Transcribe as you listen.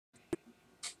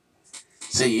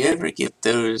So you ever get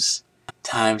those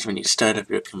times when you start up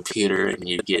your computer and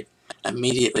you get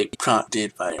immediately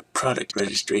prompted by a product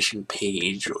registration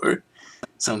page or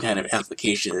some kind of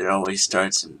application that always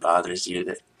starts and bothers you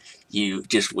that you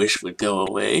just wish would go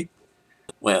away?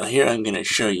 Well, here I'm going to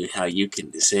show you how you can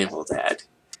disable that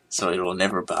so it will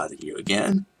never bother you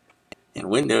again. In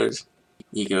Windows,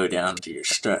 you go down to your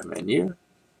Start menu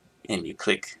and you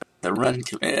click the Run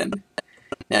command.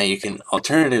 Now you can,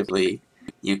 alternatively,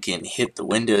 you can hit the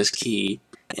Windows key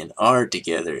and R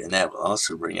together, and that will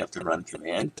also bring up the Run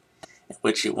command. And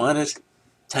what you want to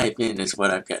type in is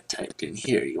what I've got typed in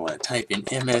here. You want to type in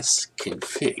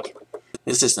msconfig.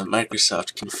 This is the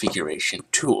Microsoft configuration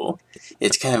tool.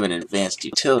 It's kind of an advanced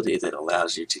utility that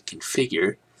allows you to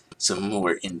configure some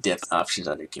more in-depth options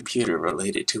on your computer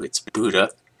related to its boot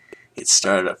up, its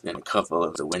startup, and a couple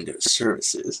of the Windows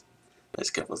services. There's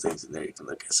a couple of things in there you can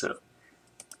look at. So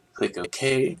click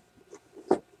OK,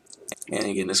 and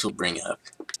again this will bring up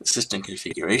the system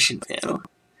configuration panel.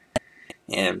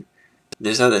 And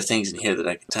there's other things in here that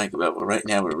I can talk about, but right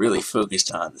now we're really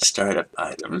focused on the startup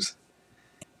items.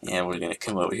 And we're going to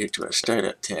come over here to our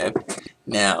startup tab.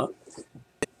 Now,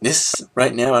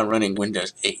 right now I'm running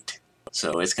Windows 8,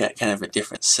 so it's got kind of a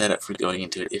different setup for going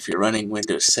into it. If you're running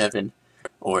Windows 7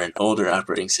 or an older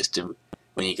operating system,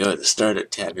 when you go to the startup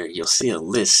tab here, you'll see a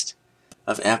list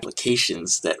of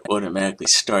applications that automatically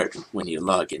start when you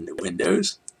log into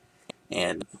Windows.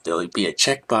 And there'll be a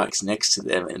checkbox next to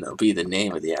them, and there'll be the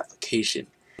name of the application.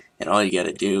 And all you got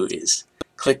to do is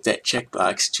click that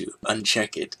checkbox to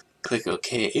uncheck it, click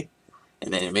OK,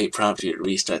 and then it may prompt you to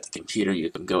restart the computer.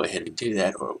 You can go ahead and do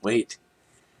that or wait,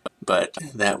 but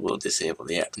that will disable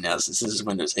the app. Now, since this is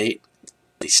Windows 8,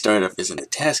 the startup is in the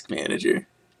task manager,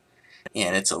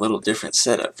 and it's a little different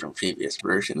setup from previous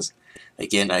versions.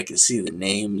 Again, I can see the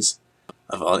names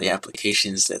of all the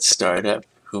applications that start up,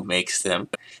 who makes them,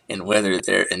 and whether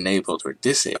they're enabled or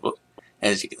disabled.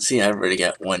 As you can see, I've already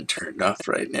got one turned off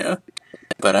right now,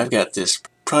 but I've got this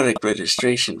product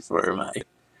registration for my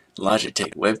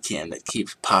Logitech webcam that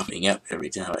keeps popping up every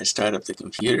time I start up the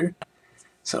computer.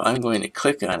 So I'm going to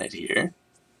click on it here,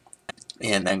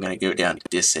 and I'm going to go down to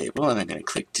Disable, and I'm going to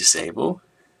click Disable,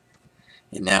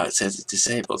 and now it says it's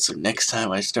disabled. So next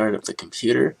time I start up the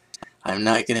computer, I'm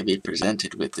not going to be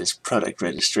presented with this product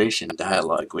registration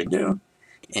dialog window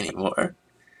anymore.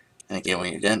 And again,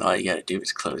 when you're done, all you got to do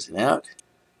is close it out,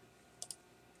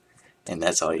 and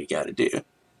that's all you got to do.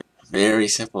 Very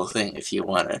simple thing if you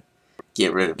want to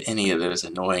get rid of any of those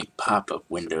annoying pop-up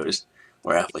windows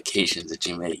or applications that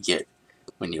you may get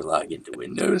when you log into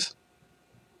Windows.